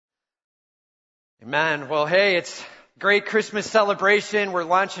Amen. Well, hey, it's great Christmas celebration. We're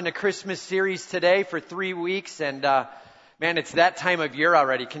launching a Christmas series today for 3 weeks. And, man, it's that time of year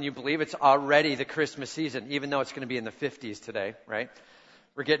already. Can you believe it's already the Christmas season, even though it's going to be in the 50s today, right?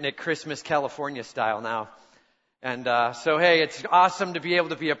 We're getting it Christmas California style now. And, so, hey, it's awesome to be able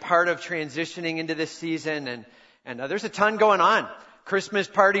to be a part of transitioning into this season. And there's a ton going on. Christmas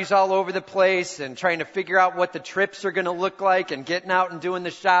parties all over the place and trying to figure out what the trips are going to look like and getting out and doing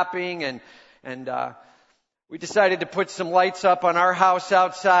the shopping and we decided to put some lights up on our house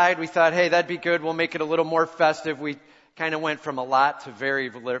outside. We thought, hey, that'd be good. We'll make it a little more festive. We kind of went from a lot to very,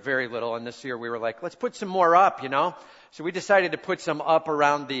 very little. And this year we were like, let's put some more up, you know. So we decided to put some up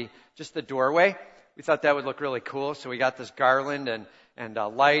around just the doorway. We thought that would look really cool. So we got this garland and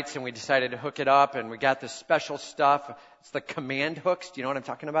lights, and we decided to hook it up. And we got this special stuff. It's the command hooks. Do you know what I'm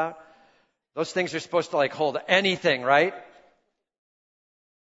talking about? Those things are supposed to like hold anything, right?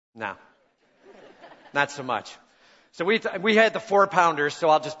 No. Not so much. So we had the 4-pounders, so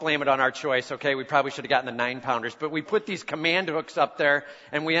I'll just blame it on our choice, okay? We probably should have gotten the 9-pounders. But we put these command hooks up there,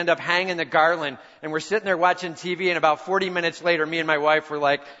 and we end up hanging the garland, and we're sitting there watching TV, and about 40 minutes later, me and my wife were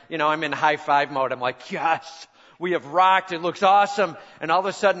like, you know, I'm in high five mode. I'm like, yes, we have rocked. It looks awesome. And all of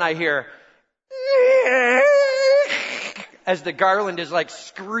a sudden I hear, as the garland is like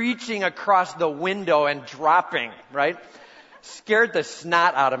screeching across the window and dropping, right? Scared the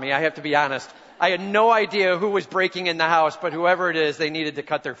snot out of me, I have to be honest. I had no idea who was breaking in the house, but whoever it is, they needed to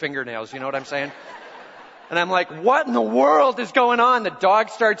cut their fingernails. You know what I'm saying? And I'm like, what in the world is going on? The dog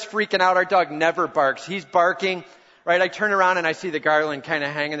starts freaking out. Our dog never barks. He's barking, right? I turn around and I see the garland kind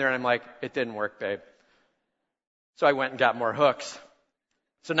of hanging there, and I'm like, it didn't work, babe. So I went and got more hooks.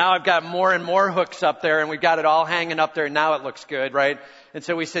 So now I've got more and more hooks up there, and we've got it all hanging up there, and now it looks good, right? And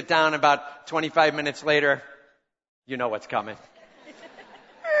so we sit down about 25 minutes later. You know what's coming.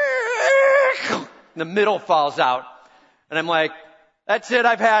 The middle falls out. And I'm like, that's it,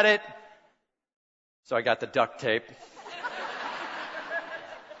 I've had it. So I got the duct tape.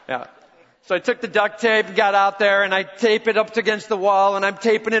 Yeah. So I took the duct tape, got out there, and I tape it up against the wall, and I'm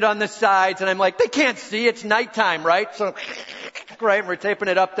taping it on the sides, and I'm like, they can't see, it's nighttime, right? So, right, and we're taping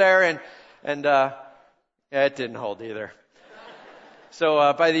it up there, and yeah, it didn't hold either.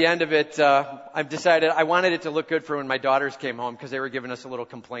 So by the end of it, I've decided I wanted it to look good for when my daughters came home because they were giving us a little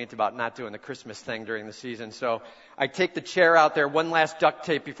complaint about not doing the Christmas thing during the season. So I take the chair out there, one last duct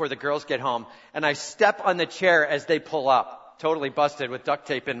tape before the girls get home, and I step on the chair as they pull up, totally busted with duct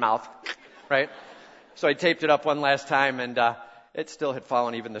tape in mouth, right? So I taped it up one last time, and it still had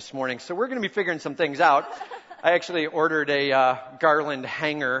fallen even this morning. So we're going to be figuring some things out. I actually ordered a garland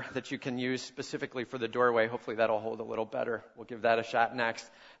hanger that you can use specifically for the doorway. Hopefully that'll hold a little better. We'll give that a shot next.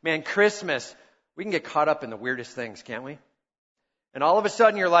 Man, Christmas, we can get caught up in the weirdest things, can't we? And all of a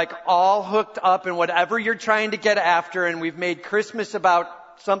sudden you're like all hooked up in whatever you're trying to get after, and we've made Christmas about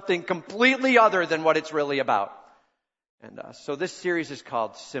something completely other than what it's really about. And so this series is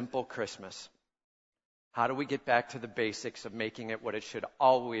called Simple Christmas. How do we get back to the basics of making it what it should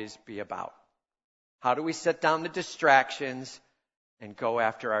always be about? How do we set down the distractions and go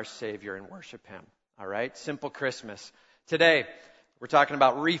after our Savior and worship Him? All right? Simple Christmas. Today, we're talking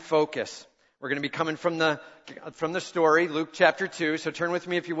about refocus. We're going to be coming from the story, Luke chapter 2. So turn with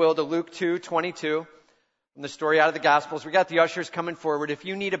me, if you will, to Luke 2:22, from the story out of the Gospels. We got the ushers coming forward. If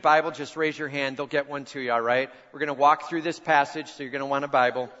you need a Bible, just raise your hand. They'll get one to you, all right? We're going to walk through this passage, so you're going to want a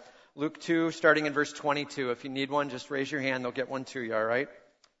Bible. Luke 2, starting in verse 22. If you need one, just raise your hand. They'll get one to you, all right?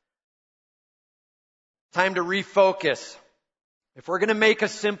 Time to refocus. If we're going to make a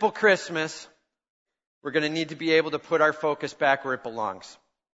simple Christmas, we're going to need to be able to put our focus back where it belongs.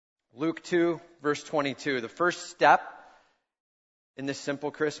 Luke 2, verse 22. The first step in this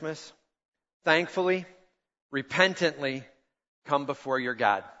simple Christmas, thankfully, repentantly come before your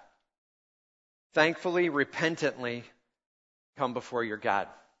God. Thankfully, repentantly come before your God.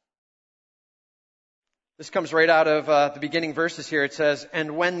 This comes right out of the beginning verses here. It says,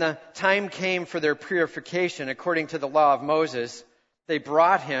 and when the time came for their purification according to the law of Moses, they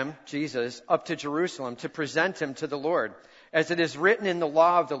brought him, Jesus, up to Jerusalem to present him to the Lord. As it is written in the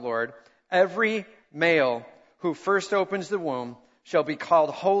law of the Lord, every male who first opens the womb shall be called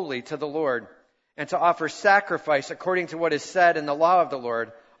holy to the Lord, and to offer sacrifice according to what is said in the law of the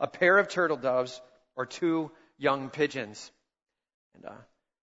Lord, a pair of turtle doves or 2 young pigeons.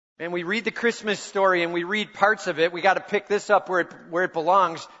 And we read the Christmas story and we read parts of it. We got to pick this up where it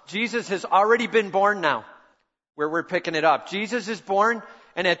belongs. Jesus has already been born now, where we're picking it up. Jesus is born,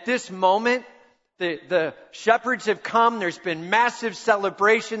 and at this moment, the shepherds have come. There's been massive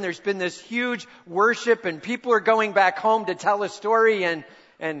celebration. There's been this huge worship, and people are going back home to tell a story.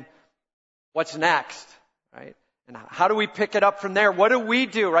 And What's next, right? And how do we pick it up from there? What do we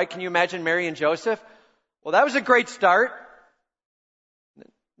do, right? Can you imagine Mary and Joseph? Well, that was a great start.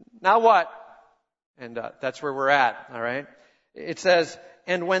 Now what? And that's where we're at, all right? It says,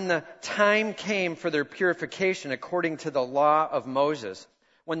 and when the time came for their purification according to the law of Moses,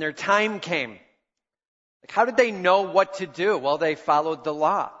 when their time came, like how did they know what to do? Well, they followed the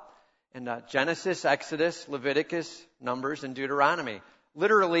law. And Genesis, Exodus, Leviticus, Numbers, and Deuteronomy.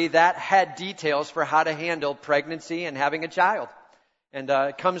 Literally, that had details for how to handle pregnancy and having a child. And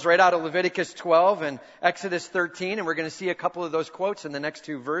it comes right out of Leviticus 12 and Exodus 13, and we're going to see a couple of those quotes in the next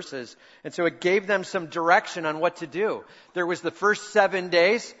two verses. And so it gave them some direction on what to do. There was the first 7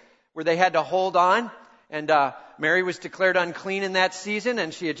 days where they had to hold on, and Mary was declared unclean in that season,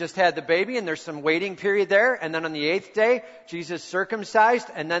 and she had just had the baby, and there's some waiting period there. And then on the 8th day, Jesus circumcised,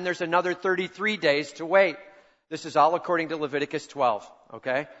 and then there's another 33 days to wait. This is all according to Leviticus 12,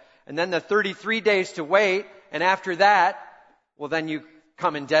 okay? And then the 33 days to wait, and after that, well, then you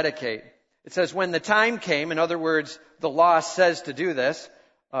come and dedicate. It says, when the time came, in other words, the law says to do this,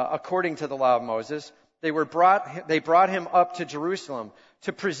 according to the law of Moses, they brought him up to Jerusalem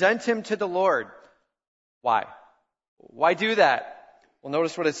to present him to the Lord. Why? Why do that? Well,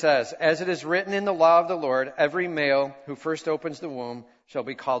 notice what it says. As it is written in the law of the Lord, every male who first opens the womb shall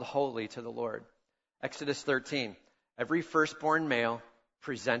be called holy to the Lord. Exodus 13. Every firstborn male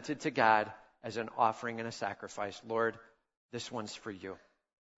presented to God as an offering and a sacrifice. Lord, this one's for you.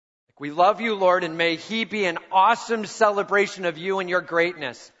 We love you, Lord, and may he be an awesome celebration of you and your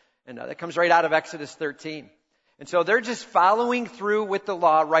greatness. And that comes right out of Exodus 13. And so they're just following through with the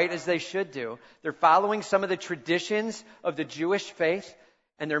law right as they should do. They're following some of the traditions of the Jewish faith,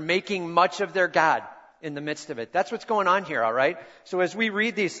 and they're making much of their God in the midst of it. That's what's going on here, all right? So as we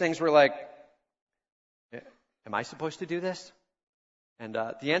read these things, we're like, am I supposed to do this? And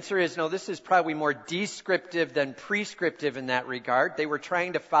the answer is no, this is probably more descriptive than prescriptive in that regard. They were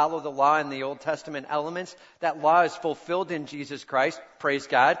trying to follow the law in the Old Testament elements. That law is fulfilled in Jesus Christ. Praise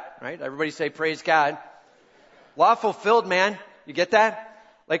God, right? Everybody say praise God. Law fulfilled, man. You get that?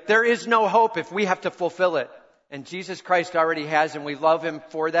 Like there is no hope if we have to fulfill it. And Jesus Christ already has, and we love him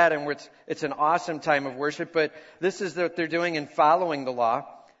for that, and it's an awesome time of worship. But this is what they're doing in following the law.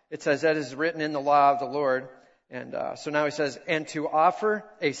 It says that is written in the law of the Lord. And so now he says, and to offer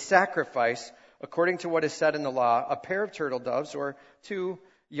a sacrifice according to what is said in the law, a pair of turtle doves or 2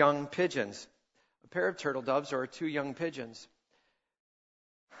 young pigeons. A pair of turtle doves or 2 young pigeons.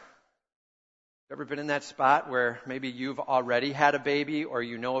 Ever been in that spot where maybe you've already had a baby or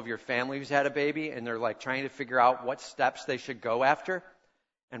you know of your family who's had a baby and they're like trying to figure out what steps they should go after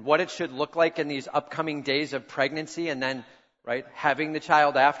and what it should look like in these upcoming days of pregnancy and then, right, having the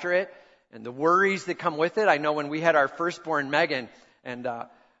child after it? And the worries that come with it. I know when we had our firstborn, Megan, and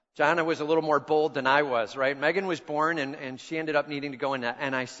Jonna was a little more bold than I was, right? Megan was born, and she ended up needing to go into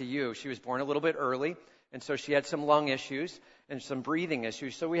NICU. She was born a little bit early, and so she had some lung issues and some breathing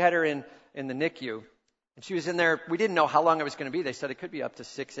issues. So we had her in the NICU, and she was in there. We didn't know how long it was going to be. They said it could be up to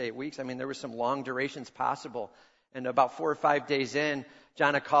 6-8 weeks. I mean, there were some long durations possible. And about 4 or 5 days in,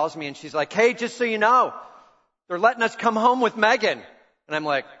 Jonna calls me, and she's like, hey, just so you know, they're letting us come home with Megan. And I'm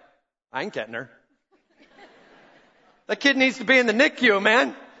like, I ain't getting her. That kid needs to be in the NICU,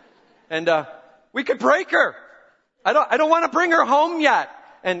 man. And we could break her. I don't want to bring her home yet.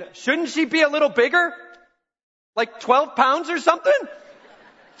 And shouldn't she be a little bigger? Like 12 pounds or something?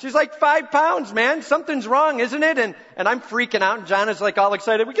 She's like 5 pounds, man. Something's wrong, isn't it? And I'm freaking out, and Jonna's like all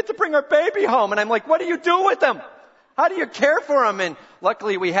excited. We get to bring our baby home. And I'm like, what do you do with him? How do you care for him? And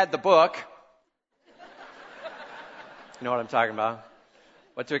luckily we had the book. You know what I'm talking about?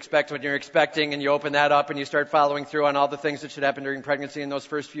 What to expect when you're expecting, and you open that up and you start following through on all the things that should happen during pregnancy in those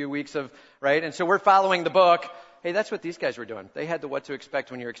first few weeks of, right? And so we're following the book. Hey, that's what these guys were doing. They had the what to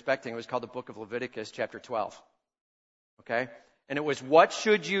expect when you're expecting. It was called the book of Leviticus, chapter 12. Okay? And it was what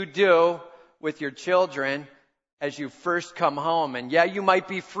should you do with your children as you first come home. And yeah, you might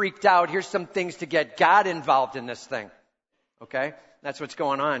be freaked out. Here's some things to get God involved in this thing. Okay? That's what's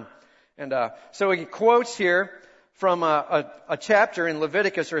going on. And so he quotes here from a chapter in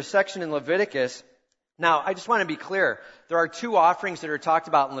Leviticus, or a section in Leviticus. Now, I just want to be clear. There are 2 offerings that are talked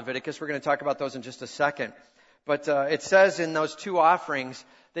about in Leviticus. We're going to talk about those in just a second. But it says in those 2 offerings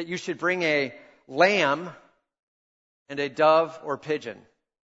that you should bring a lamb and a dove or pigeon.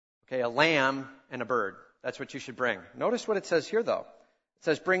 Okay, a lamb and a bird. That's what you should bring. Notice what it says here, though. It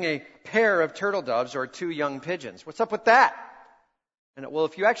says bring a pair of turtle doves or 2 young pigeons. What's up with that? And well,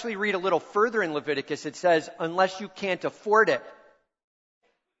 if you actually read a little further in Leviticus, it says, unless you can't afford it,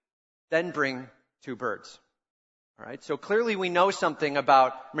 then bring 2 birds. All right, so clearly we know something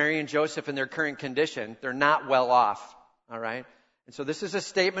about Mary and Joseph and their current condition. They're not well off. All right, and so this is a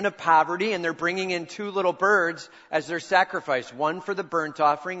statement of poverty, and they're bringing in 2 little birds as their sacrifice, one for the burnt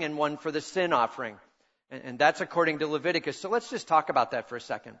offering and one for the sin offering. And that's according to Leviticus. So let's just talk about that for a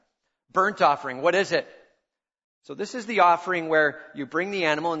second. Burnt offering, what is it? So this is the offering where you bring the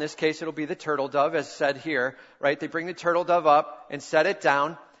animal. In this case, it'll be the turtle dove, as said here, right? They bring the turtle dove up and set it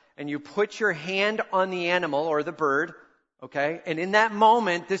down, and you put your hand on the animal or the bird, okay? And in that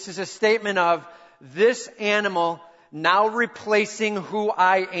moment, this is a statement of this animal now replacing who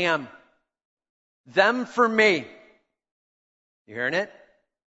I am. Them for me. You hearing it?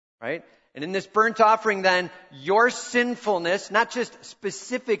 Right? And in this burnt offering then, your sinfulness, not just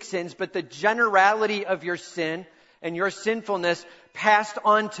specific sins, but the generality of your sin and your sinfulness passed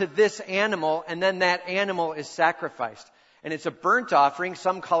on to this animal, and then that animal is sacrificed. And it's a burnt offering.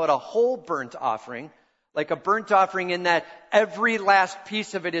 Some call it a whole burnt offering. Like a burnt offering in that every last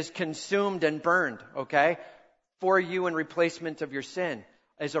piece of it is consumed and burned, okay? For you in replacement of your sin.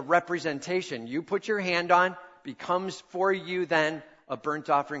 As a representation. You put your hand on, becomes for you then a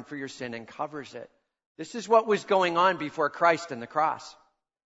burnt offering for your sin and covers it. This is what was going on before Christ and the cross.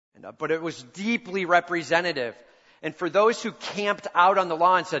 But it was deeply representative. And for those who camped out on the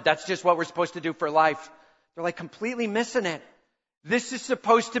law and said, that's just what we're supposed to do for life, they're like completely missing it. This is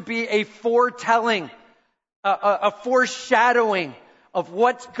supposed to be a foretelling, a foreshadowing of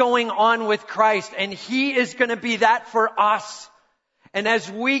what's going on with Christ. And He is going to be that for us. And as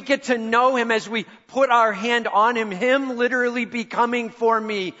we get to know Him, as we put our hand on Him literally becoming for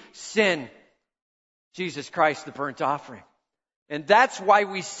me sin. Jesus Christ, the burnt offering. And that's why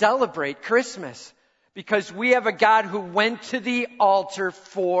we celebrate Christmas. Because we have a God who went to the altar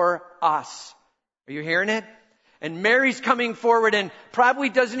for us. Are you hearing it? And Mary's coming forward and probably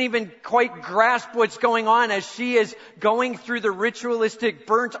doesn't even quite grasp what's going on as she is going through the ritualistic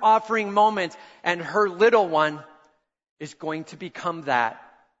burnt offering moment. And her little one is going to become that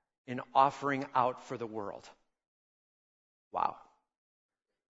in offering out for the world. Wow.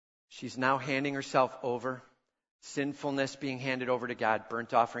 She's now handing herself over. Sinfulness being handed over to God.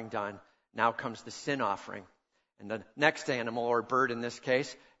 Burnt offering done. Now comes the sin offering. And the next animal, or bird in this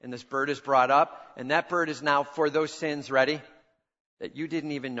case, and this bird is brought up, and that bird is now for those sins, ready, that you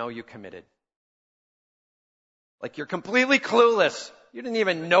didn't even know you committed. Like you're completely clueless. You didn't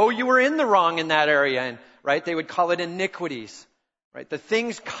even know you were in the wrong in that area. And right, they would call it iniquities. Right, the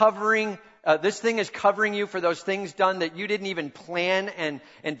things covering, this thing is covering you for those things done that you didn't even plan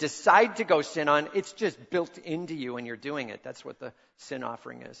and decide to go sin on. It's just built into you and you're doing it. That's what the sin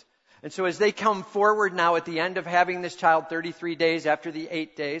offering is. And so as they come forward now at the end of having this child 33 days after the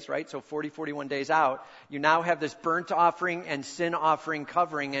 8 days, right? So 41 days out, you now have this burnt offering and sin offering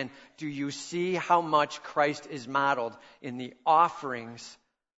covering. And do you see how much Christ is modeled in the offerings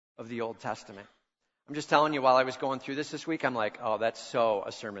of the Old Testament? I'm just telling you, while I was going through this week, I'm like, oh, that's so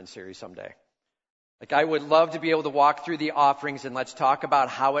a sermon series someday. Like I would love to be able to walk through the offerings and let's talk about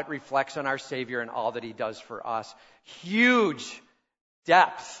how it reflects on our Savior and all that He does for us. Huge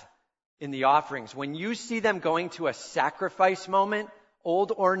depth in the offerings. When you see them going to a sacrifice moment,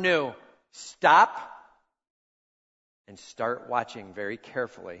 old or new, stop and start watching very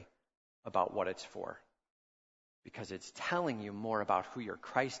carefully about what it's for. Because it's telling you more about who your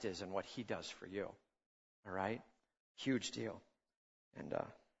Christ is and what He does for you. All right? Huge deal. And,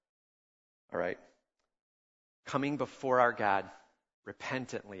 all right. Coming before our God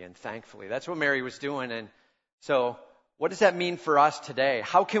repentantly and thankfully. That's what Mary was doing. And so, what does that mean for us today?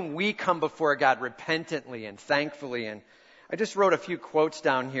 How can we come before God repentantly and thankfully? And I just wrote a few quotes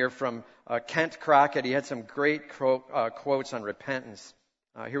down here from Kent Crockett. He had some great quotes on repentance.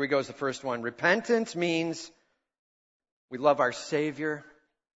 Here we go is the first one. Repentance means we love our Savior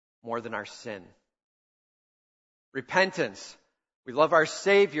more than our sin. Repentance. We love our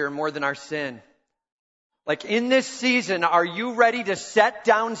Savior more than our sin. Like in this season, are you ready to set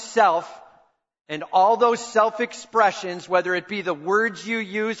down self and all those self-expressions, whether it be the words you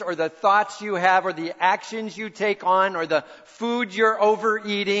use or the thoughts you have or the actions you take on or the food you're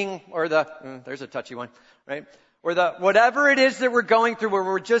overeating or there's a touchy one, right? Or whatever it is that we're going through where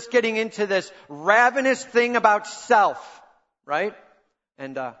we're just getting into this ravenous thing about self, right?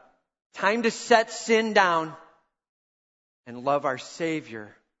 And time to set sin down and love our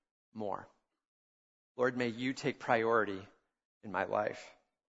Savior more. Lord, may you take priority in my life.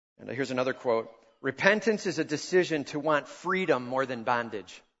 And here's another quote. Repentance is a decision to want freedom more than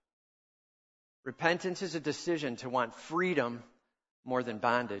bondage. Repentance is a decision to want freedom more than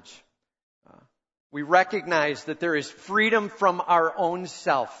bondage. We recognize that there is freedom from our own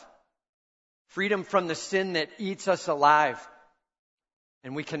self. freedom from the sin that eats us alive.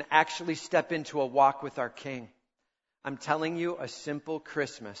 And we can actually step into a walk with our King. I'm telling you, a simple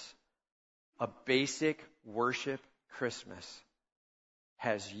Christmas, a basic worship Christmas,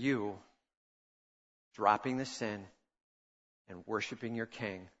 has you dropping the sin and worshiping your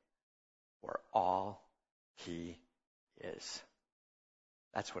King for all he is.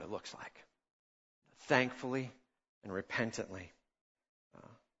 That's what it looks like. Thankfully and repentantly.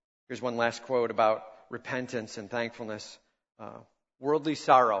 Here's one last quote about repentance and thankfulness. Worldly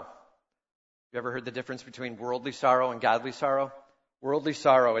sorrow. You ever heard the difference between worldly sorrow and godly sorrow? Worldly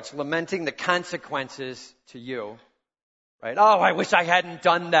sorrow, it's lamenting the consequences to you. Right? Oh, I wish I hadn't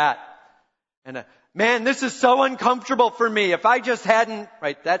done that. And man, this is so uncomfortable for me. If I just hadn't,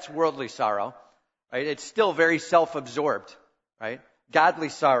 right? That's worldly sorrow. Right? It's still very self-absorbed. Right? Godly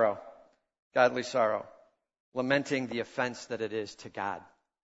sorrow. Godly sorrow. Lamenting the offense that it is to God.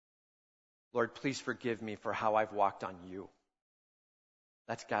 Lord, please forgive me for how I've walked on you.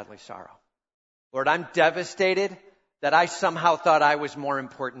 That's godly sorrow. Lord, I'm devastated that I somehow thought I was more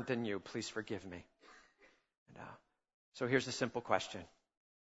important than you. Please forgive me. So here's a simple question.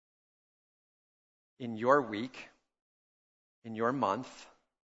 In your week, in your month,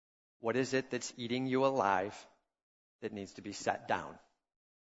 what is it that's eating you alive that needs to be set down?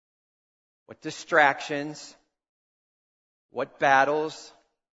 What distractions, what battles,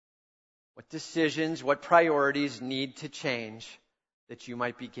 what decisions, what priorities need to change that you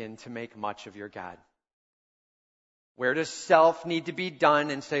might begin to make much of your God? Where does self need to be done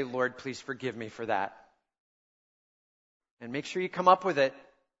and say, Lord, please forgive me for that? And make sure you come up with it.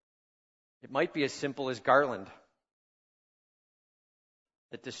 It might be as simple as garland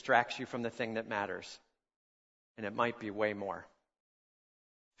that distracts you from the thing that matters. And it might be way more.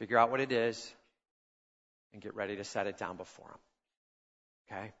 Figure out what it is and get ready to set it down before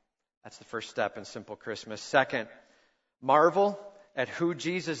Him. Okay? That's the first step in Simple Christmas. Second, marvel at who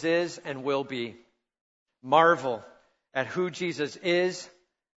Jesus is and will be. Marvel at who Jesus is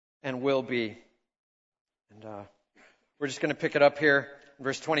and will be. And we're just going to pick it up here. In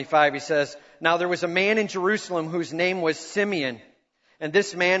verse 25, he says, Now there was a man in Jerusalem whose name was Simeon, and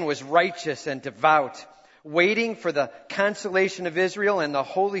this man was righteous and devout, waiting for the consolation of Israel, and the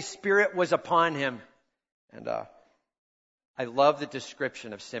Holy Spirit was upon him. And I love the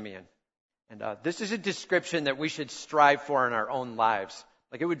description of Simeon. And this is a description that we should strive for in our own lives.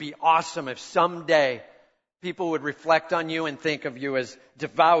 Like, it would be awesome if someday people would reflect on you and think of you as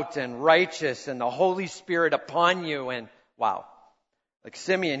devout and righteous and the Holy Spirit upon you. And wow. Like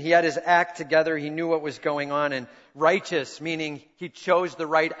Simeon, he had his act together. He knew what was going on. And righteous, meaning he chose the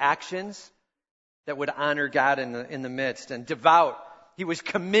right actions that would honor God in the midst. And devout, he was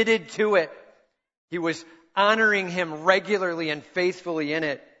committed to it. He was honoring Him regularly and faithfully in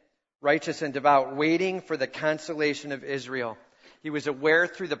it. Righteous and devout, waiting for the consolation of Israel. He was aware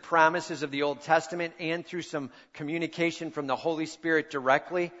through the promises of the Old Testament and through some communication from the Holy Spirit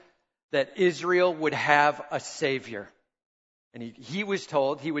directly that Israel would have a Savior. And he was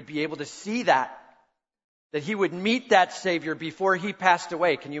told he would be able to see that he would meet that Savior before he passed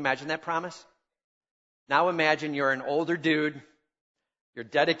away. Can you imagine that promise? Now imagine you're an older dude. You're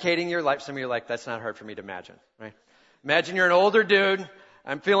dedicating your life. Some of you are like, that's not hard for me to imagine, right? Imagine you're an older dude.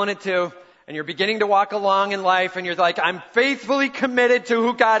 I'm feeling it too. And you're beginning to walk along in life and you're like, I'm faithfully committed to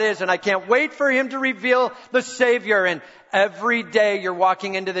who God is and I can't wait for Him to reveal the Savior. And every day you're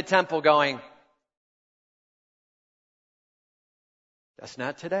walking into the temple going, that's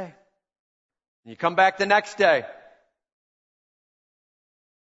not today. And you come back the next day.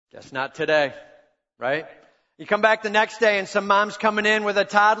 Guess not today, right? You come back the next day and some mom's coming in with a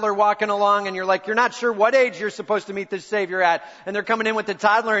toddler walking along and you're like, you're not sure what age you're supposed to meet this Savior at. And they're coming in with the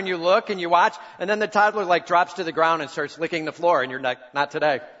toddler and you look and you watch and then the toddler like drops to the ground and starts licking the floor and you're like, not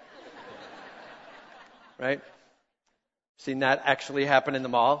today. Right? Seen that actually happen in the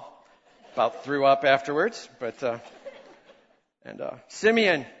mall. About threw up afterwards, but,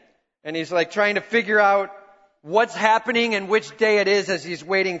 Simeon, and he's like trying to figure out what's happening and which day it is as he's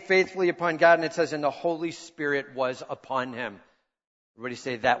waiting faithfully upon God. And it says, and the Holy Spirit was upon him. Everybody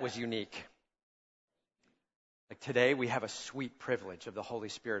say that was unique. Like today we have a sweet privilege of the Holy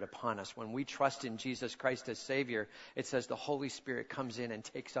Spirit upon us. When we trust in Jesus Christ as Savior, it says the Holy Spirit comes in and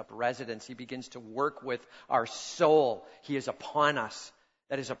takes up residence. He begins to work with our soul. He is upon us.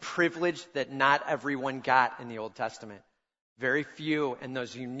 That is a privilege that not everyone got in the Old Testament. Very few, and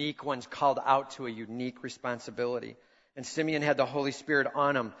those unique ones called out to a unique responsibility. And Simeon had the Holy Spirit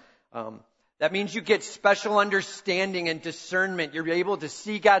on him. That means you get special understanding and discernment. You're able to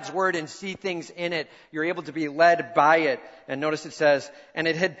see God's word and see things in it. You're able to be led by it. And notice it says, and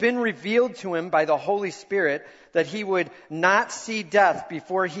it had been revealed to him by the Holy Spirit that he would not see death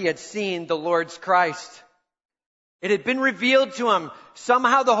before he had seen the Lord's Christ. It had been revealed to him.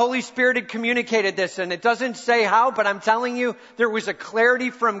 Somehow the Holy Spirit had communicated this, and it doesn't say how, but I'm telling you, there was a clarity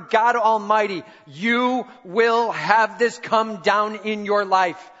from God Almighty. You will have this come down in your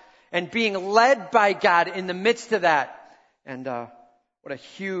life. And being led by God in the midst of that. And what a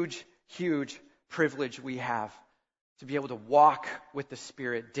huge, huge privilege we have to be able to walk with the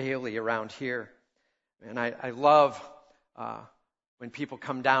Spirit daily around here. And I love when people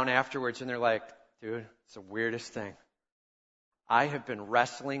come down afterwards and they're like, dude, it's the weirdest thing. I have been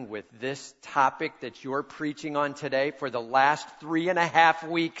wrestling with this topic that you're preaching on today for the last 3.5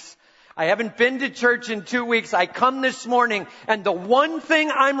 weeks. I haven't been to church in 2 weeks. I come this morning, and the one thing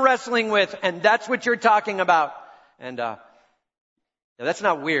I'm wrestling with, and that's what you're talking about. And that's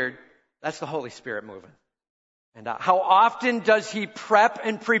not weird. That's the Holy Spirit moving. And how often does He prep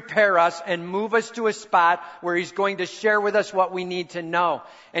and prepare us and move us to a spot where He's going to share with us what we need to know?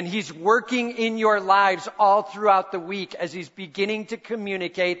 And He's working in your lives all throughout the week as He's beginning to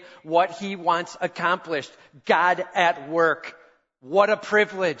communicate what He wants accomplished. God at work. What a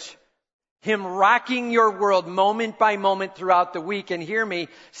privilege. Him rocking your world moment by moment throughout the week. And hear me,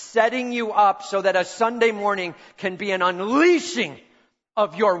 setting you up so that a Sunday morning can be an unleashing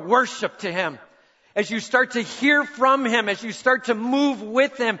of your worship to Him. As you start to hear from Him, as you start to move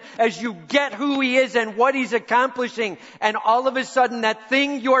with Him, as you get who He is and what He's accomplishing, and all of a sudden that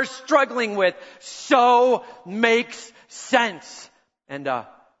thing you're struggling with so makes sense. And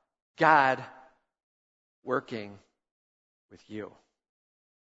God working with you.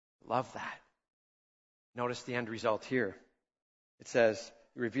 Love that. Notice the end result here. It says,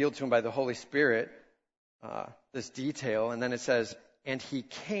 revealed to him by the Holy Spirit, this detail, and then it says, and he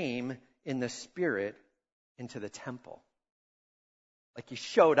came in the Spirit into the temple. Like he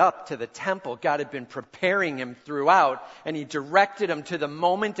showed up to the temple. God had been preparing him throughout, and He directed him to the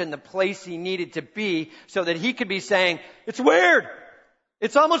moment and the place he needed to be so that he could be saying, it's weird.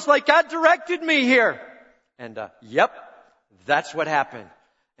 It's almost like God directed me here. And yep, that's what happened.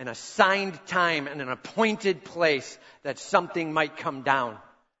 An assigned time and an appointed place that something might come down.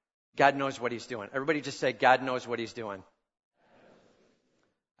 God knows what He's doing. Everybody just say, God knows what He's doing.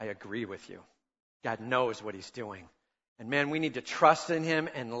 I agree with you. God knows what He's doing. And man, we need to trust in Him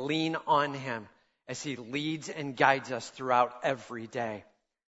and lean on Him as He leads and guides us throughout every day.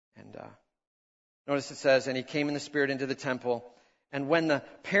 And notice it says, and He came in the Spirit into the temple. And when the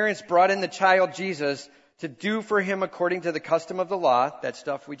parents brought in the child Jesus to do for him according to the custom of the law, that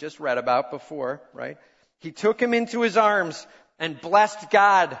stuff we just read about before, right? He took him into His arms and blessed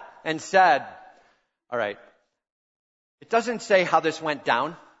God and said, all right, it doesn't say how this went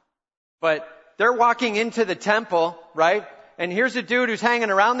down, but they're walking into the temple, right? And here's a dude who's hanging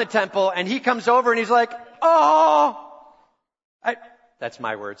around the temple, and he comes over and he's like, oh, that's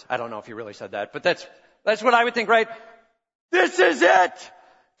my words. I don't know if he really said that, but that's what I would think, right? This is it.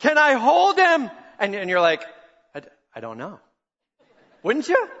 Can I hold him? And you're like, I don't know. Wouldn't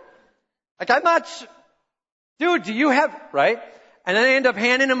you? Like, I'm not, dude, do you have, right? And then they end up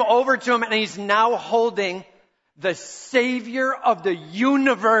handing him over to him, and he's now holding the Savior of the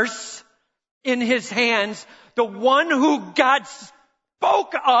universe in his hands, the one who God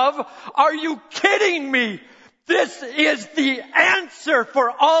spoke of. Are you kidding me? This is the answer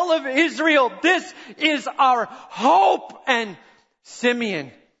for all of Israel. This is our hope. And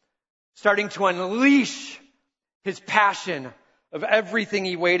Simeon, starting to unleash his passion of everything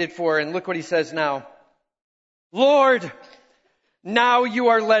he waited for. And look what he says now. Lord, now you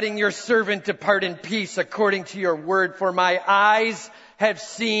are letting your servant depart in peace according to your word, for my eyes have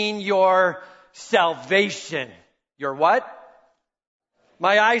seen your salvation. Your what?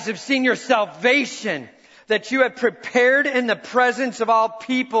 My eyes have seen your salvation that you have prepared in the presence of all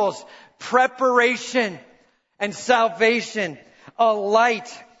peoples. Preparation and salvation, a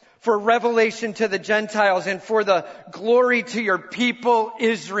light for revelation to the Gentiles and for the glory to your people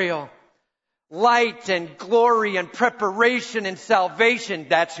Israel. Light and glory and preparation and salvation.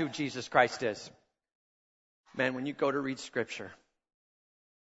 That's who Jesus Christ is. Man, when you go to read Scripture,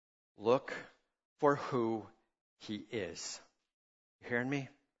 look for who He is. You hearing me?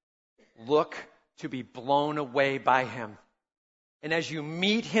 Look to be blown away by Him. And as you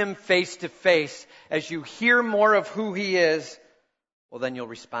meet Him face to face, as you hear more of who He is, well, then you'll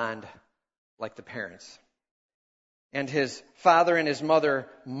respond like the parents. And his father and his mother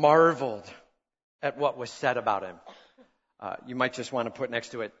marveled at what was said about him. you might just want to put next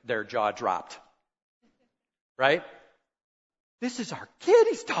to it, their jaw dropped. Right? This is our kid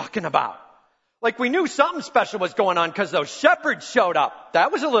he's talking about. Like we knew something special was going on because those shepherds showed up.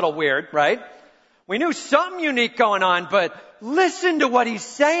 That was a little weird, right? We knew something unique going on, but listen to what he's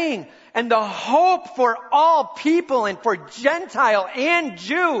saying. And the hope for all people and for Gentile and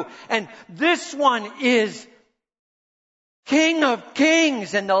Jew. And this one is King of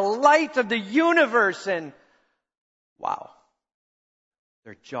Kings and the light of the universe. And wow,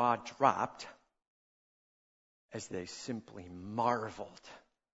 their jaw dropped as they simply marveled.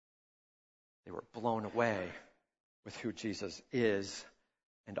 They were blown away with who Jesus is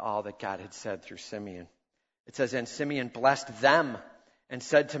and all that God had said through Simeon. It says, and Simeon blessed them and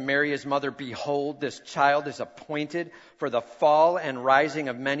said to Mary his mother, behold, this child is appointed for the fall and rising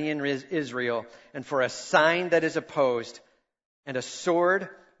of many in Israel, and for a sign that is opposed, and a sword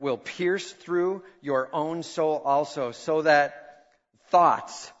will pierce through your own soul also, so that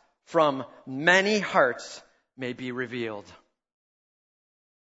thoughts from many hearts may be revealed.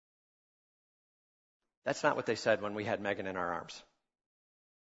 That's not what they said when we had Megan in our arms.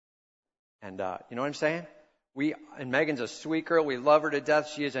 And you know what I'm saying? And Megan's a sweet girl. We love her to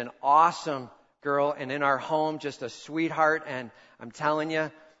death. She is an awesome girl. And in our home, just a sweetheart. And I'm telling you,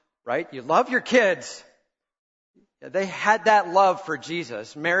 right? You love your kids. They had that love for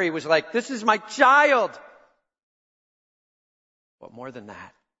Jesus. Mary was like, this is my child. But more than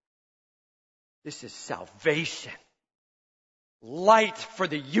that, this is salvation. Light for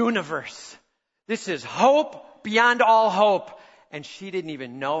the universe. This is hope beyond all hope. And she didn't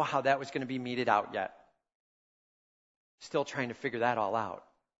even know how that was going to be meted out yet. Still trying to figure that all out.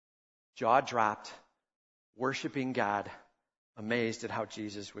 Jaw dropped, worshiping God, amazed at how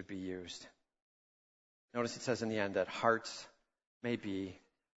Jesus would be used. Notice it says in the end that hearts may be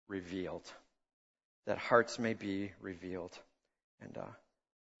revealed. That hearts may be revealed. And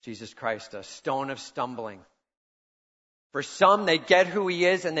Jesus Christ, a stone of stumbling. For some, they get who he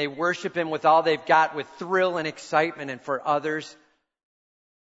is and they worship him with all they've got, with thrill and excitement. And for others,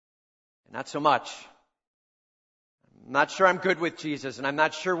 not so much. I'm not sure I'm good with Jesus, and I'm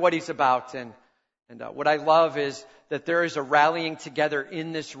not sure what he's about. And what I love is that there is a rallying together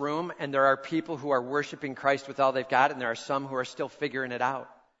in this room, and there are people who are worshiping Christ with all they've got, and there are some who are still figuring it out.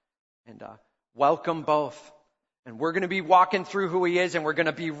 And welcome both. And we're going to be walking through who he is, and we're going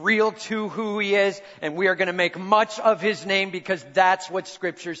to be real to who he is, and we are going to make much of his name because that's what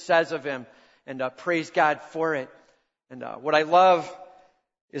Scripture says of him. And praise God for it. And what I love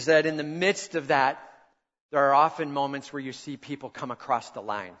is that in the midst of that, there are often moments where you see people come across the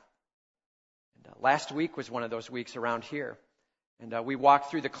line. And last week was one of those weeks around here. And we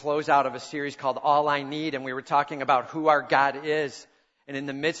walked through the closeout of a series called All I Need, and we were talking about who our God is. And in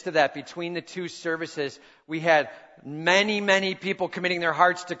the midst of that, between the two services, we had many, many people committing their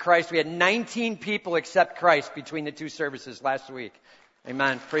hearts to Christ. We had 19 people accept Christ between the two services last week.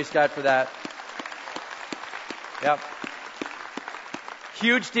 Amen. Praise God for that. Yep.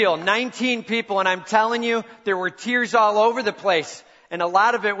 Huge deal. 19 people. And I'm telling you, there were tears all over the place. And a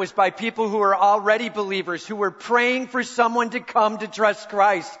lot of it was by people who were already believers, who were praying for someone to come to trust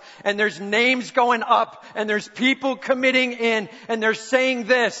Christ. And there's names going up, and there's people committing in, and they're saying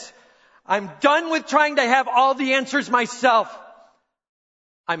this: I'm done with trying to have all the answers myself.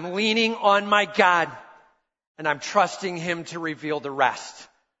 I'm leaning on my God, and I'm trusting him to reveal the rest.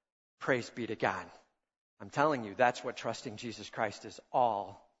 Praise be to God. I'm telling you, that's what trusting Jesus Christ is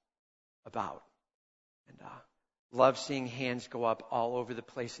all about. And love seeing hands go up all over the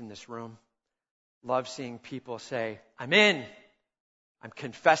place in this room. Love seeing people say, I'm in. I'm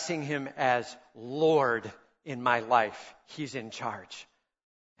confessing him as Lord in my life. He's in charge.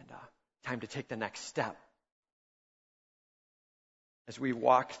 And time to take the next step. As we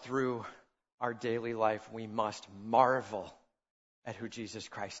walk through our daily life, we must marvel at who Jesus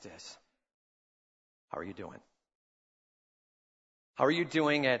Christ is. How are you doing? How are you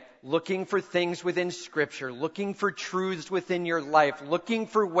doing at looking for things within Scripture, looking for truths within your life, looking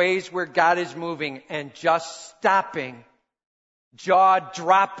for ways where God is moving, and just stopping,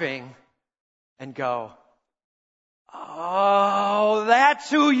 jaw-dropping, and go, oh, that's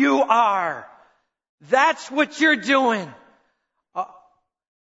who you are. That's what you're doing.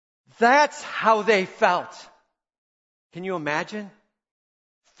 That's how they felt. Can you imagine?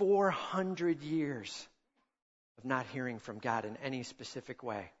 400 years of not hearing from God in any specific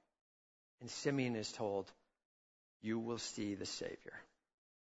way. And Simeon is told, you will see the Savior.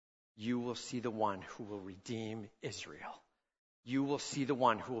 You will see the one who will redeem Israel. You will see the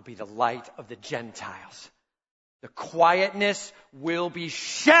one who will be the light of the Gentiles. The quietness will be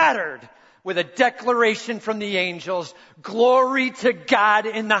shattered with a declaration from the angels, glory to God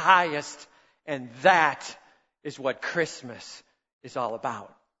in the highest. And that is what Christmas is all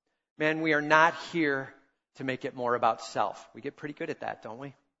about. Man, we are not here to make it more about self. We get pretty good at that, don't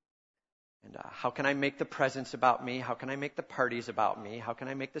we? And how can I make the presents about me? How can I make the parties about me? How can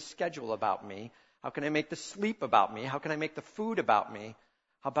I make the schedule about me? How can I make the sleep about me? How can I make the food about me?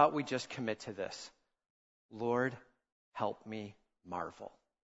 How about we just commit to this? Lord, help me marvel.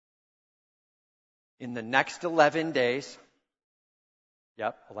 In the next 11 days,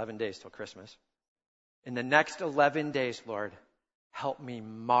 11 days till Christmas. In the next 11 days, Lord, help me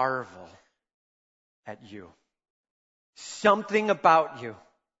marvel at you. Something about you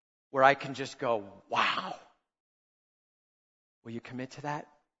where I can just go, wow. Will you commit to that?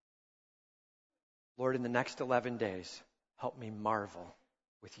 Lord, in the next 11 days, help me marvel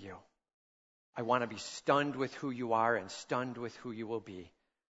with you. I want to be stunned with who you are and stunned with who you will be.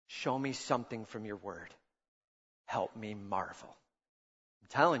 Show me something from your word. Help me marvel. I'm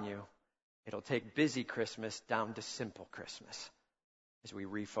telling you, it'll take busy Christmas down to simple Christmas as we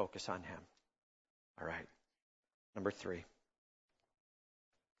refocus on him. All right. Number 3.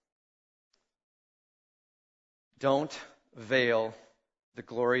 Don't veil the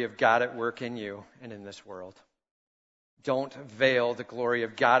glory of God at work in you and in this world. Don't veil the glory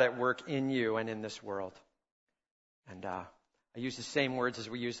of God at work in you and in this world. And I use the same words as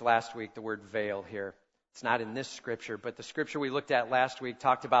we used last week, the word veil here. It's not in this scripture, but the scripture we looked at last week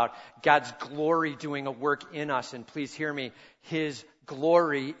talked about God's glory doing a work in us. And please hear me, his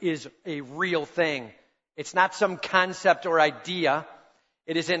glory is a real thing. It's not some concept or idea.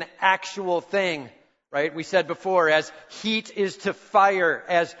 It is an actual thing. Right? We said before, as heat is to fire,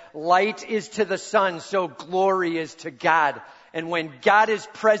 as light is to the sun, so glory is to God. And when God is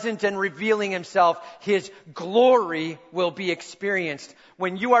present and revealing himself, his glory will be experienced.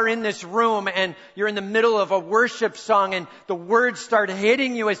 When you are in this room and you're in the middle of a worship song and the words start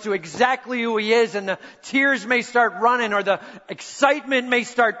hitting you as to exactly who he is, and the tears may start running or the excitement may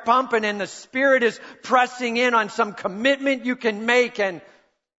start pumping and the Spirit is pressing in on some commitment you can make, and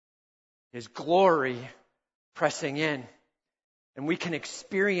his glory pressing in. And we can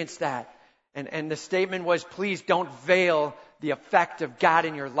experience that. And the statement was, please don't veil the effect of God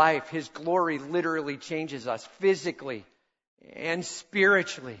in your life. His glory literally changes us physically and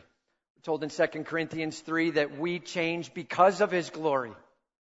spiritually. We're told in 2 Corinthians 3 that we change because of his glory,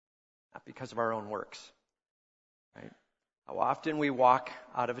 not because of our own works. Right? How often we walk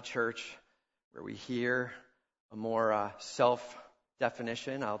out of a church where we hear a more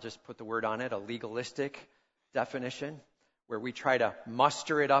self-definition, I'll just put the word on it, a legalistic definition, where we try to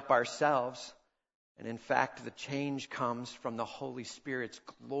muster it up ourselves. And in fact, the change comes from the Holy Spirit's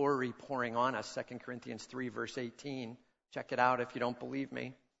glory pouring on us. 2 Corinthians 3, verse 18. Check it out if you don't believe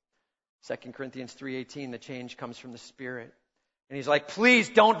me. 2 Corinthians 3:18, the change comes from the Spirit. And he's like, please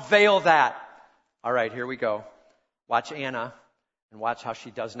don't veil that. All right, here we go. Watch Anna and watch how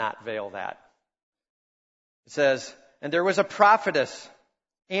she does not veil that. It says, and there was a prophetess,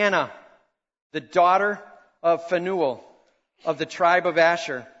 Anna, the daughter of Phanuel, of the tribe of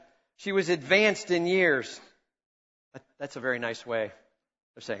Asher. She was advanced in years. That's a very nice way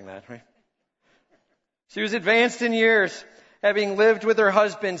of saying that, right? She was advanced in years, having lived with her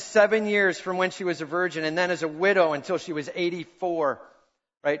husband 7 years from when she was a virgin, and then as a widow until she was 84,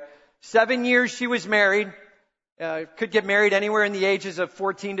 right? 7 years she was married. Could get married anywhere in the ages of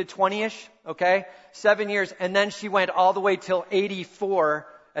 14 to 20-ish, okay? 7 years, and then she went all the way till 84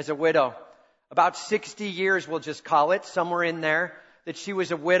 as a widow. About 60 years, we'll just call it, somewhere in there, that she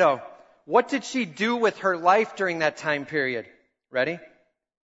was a widow. What did she do with her life during that time period? Ready?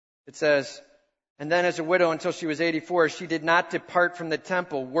 It says, and then as a widow until she was 84, she did not depart from the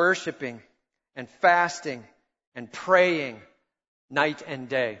temple, worshiping and fasting and praying night and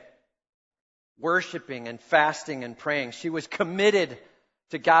day. Worshiping and fasting and praying. She was committed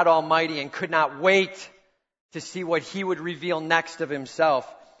to God Almighty and could not wait to see what he would reveal next of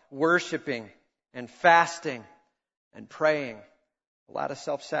himself. Worshiping and fasting and praying. A lot of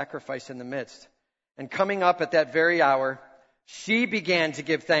self-sacrifice in the midst. And coming up at that very hour, she began to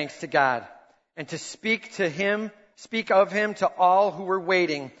give thanks to God and to speak of him to all who were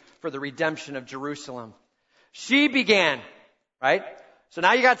waiting for the redemption of Jerusalem. She began, right? So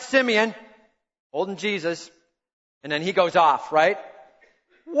now you got Simeon holding Jesus, and then he goes off, right?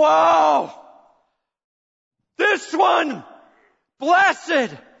 Whoa! This one!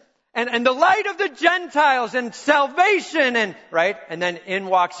 Blessed! And the light of the Gentiles and salvation and, right? And then in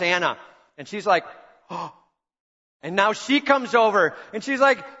walks Anna. And she's like, oh, And now she comes over and she's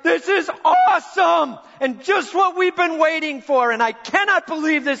like, this is awesome and just what we've been waiting for, and I cannot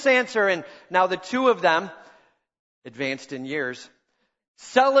believe this answer. And now the two of them, advanced in years,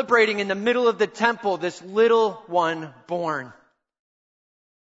 celebrating in the middle of the temple this little one born.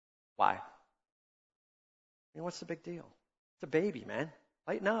 Why? I mean, what's the big deal? It's a baby, man.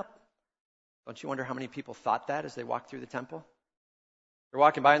 Lighten up. Don't you wonder how many people thought that as they walked through the temple? They're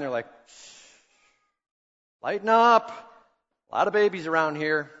walking by and they're like, lighten up. A lot of babies around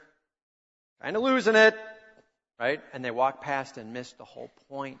here. Kind of losing it. Right? And they walk past and miss the whole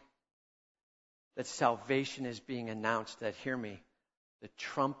point. That salvation is being announced. That, hear me, the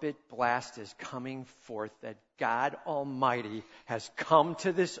trumpet blast is coming forth. That God Almighty has come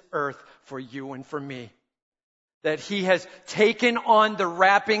to this earth for you and for me. That He has taken on the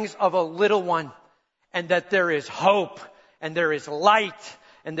wrappings of a little one. And that there is hope. And there is light.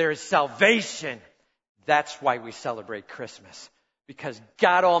 And there is salvation. That's why we celebrate Christmas. Because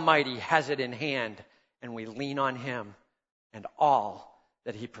God Almighty has it in hand, and we lean on Him and all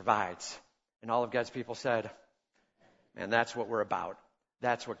that He provides. And all of God's people said, man, that's what we're about.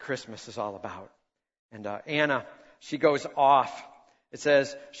 That's what Christmas is all about. And Anna, she goes off. It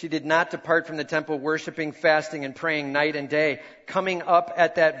says, she did not depart from the temple, worshiping, fasting, and praying night and day. Coming up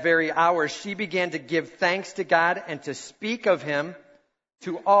at that very hour, she began to give thanks to God and to speak of Him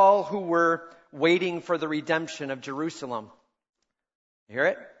to all who were waiting for the redemption of Jerusalem. You hear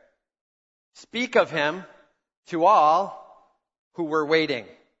it? Speak of Him to all who were waiting.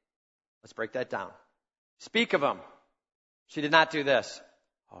 Let's break that down. Speak of Him. She did not do this.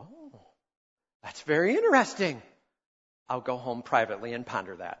 Oh, that's very interesting. I'll go home privately and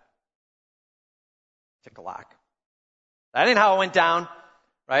ponder that. Tick a lock. That ain't how it went down,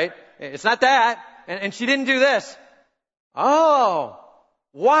 right? It's not that. And she didn't do this. Oh,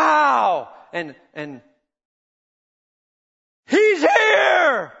 wow. And He's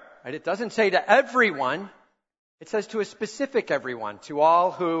here! Right? It doesn't say to everyone. It says to a specific everyone. To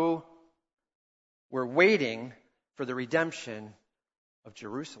all who were waiting for the redemption of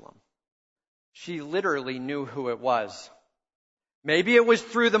Jerusalem. She literally knew who it was. Maybe it was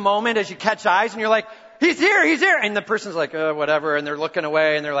through the moment as you catch eyes and you're like, He's here, He's here. And the person's like, whatever. And they're looking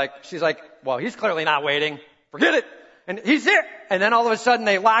away and she's like, well, He's clearly not waiting. Forget it. And He's here. And then all of a sudden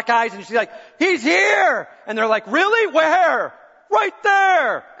they lock eyes and she's like, He's here. And they're like, really? Where? Right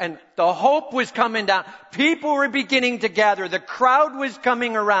there. And the hope was coming down. People were beginning to gather. The crowd was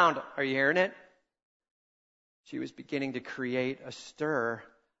coming around. Are you hearing it? She was beginning to create a stir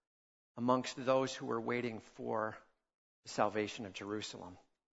amongst those who were waiting for the salvation of Jerusalem.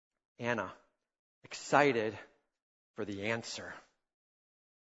 Anna, excited for the answer.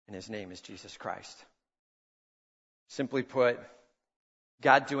 And His name is Jesus Christ. Simply put,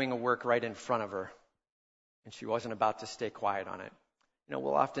 God doing a work right in front of her. And she wasn't about to stay quiet on it. You know,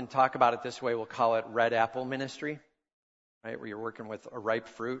 we'll often talk about it this way. We'll call it red apple ministry, right? Where you're working with a ripe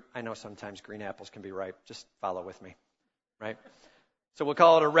fruit. I know sometimes green apples can be ripe. Just follow with me, right? So we'll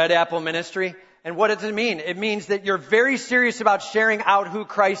call it a red apple ministry. And what does it mean? It means that you're very serious about sharing out who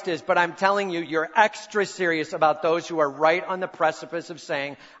Christ is. But I'm telling you, you're extra serious about those who are right on the precipice of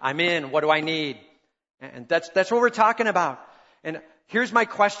saying, I'm in. What do I need? And that's what we're talking about. And here's my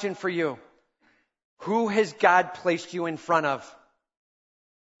question for you. Who has God placed you in front of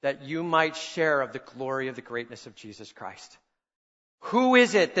that you might share of the glory of the greatness of Jesus Christ? Who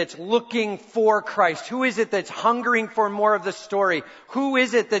is it that's looking for Christ? Who is it that's hungering for more of the story? Who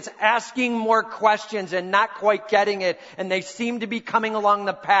is it that's asking more questions and not quite getting it, and they seem to be coming along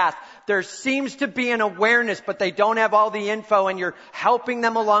the path? There seems to be an awareness, but they don't have all the info, and you're helping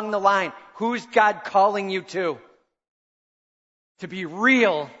them along the line. Who's God calling you to? To be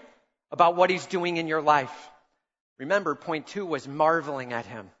real about what He's doing in your life. Remember, point 2 was marveling at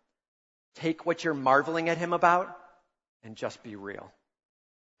Him. Take what you're marveling at Him about and just be real.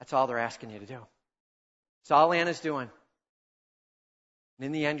 That's all they're asking you to do. That's all Anna's doing. And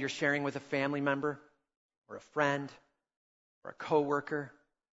in the end, you're sharing with a family member or a friend or a coworker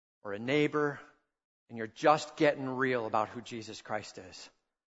or a neighbor, and you're just getting real about who Jesus Christ is.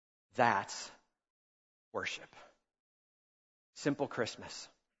 That's worship. Simple Christmas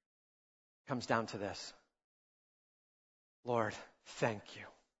comes down to this. Lord, thank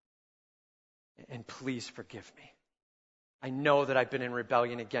you. And please forgive me. I know that I've been in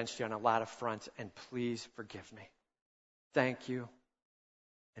rebellion against you on a lot of fronts, and please forgive me. Thank you,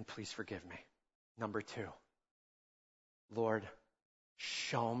 and please forgive me. Number 2, Lord,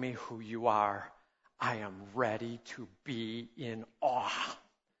 show me who you are. I am ready to be in awe.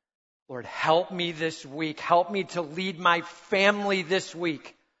 Lord, help me this week. Help me to lead my family this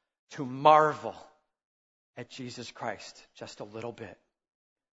week to marvel at Jesus Christ just a little bit,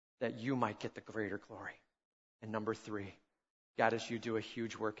 that you might get the greater glory. And number 3, God, as you do a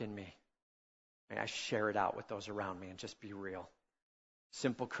huge work in me, may I share it out with those around me and just be real.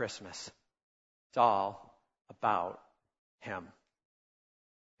 Simple Christmas. It's all about Him.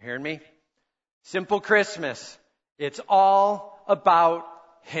 You hearing me? Simple Christmas. It's all about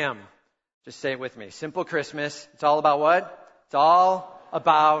Him. Just say it with me. Simple Christmas. It's all about what? It's all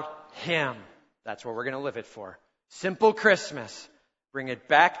about Him. That's what we're going to live it for. Simple Christmas. Bring it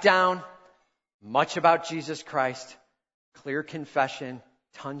back down. Much about Jesus Christ. Clear confession.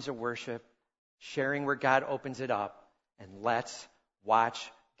 Tons of worship. Sharing where God opens it up. And let's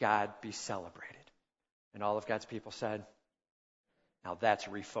watch God be celebrated. And all of God's people said, now that's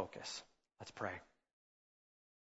refocus. Let's pray.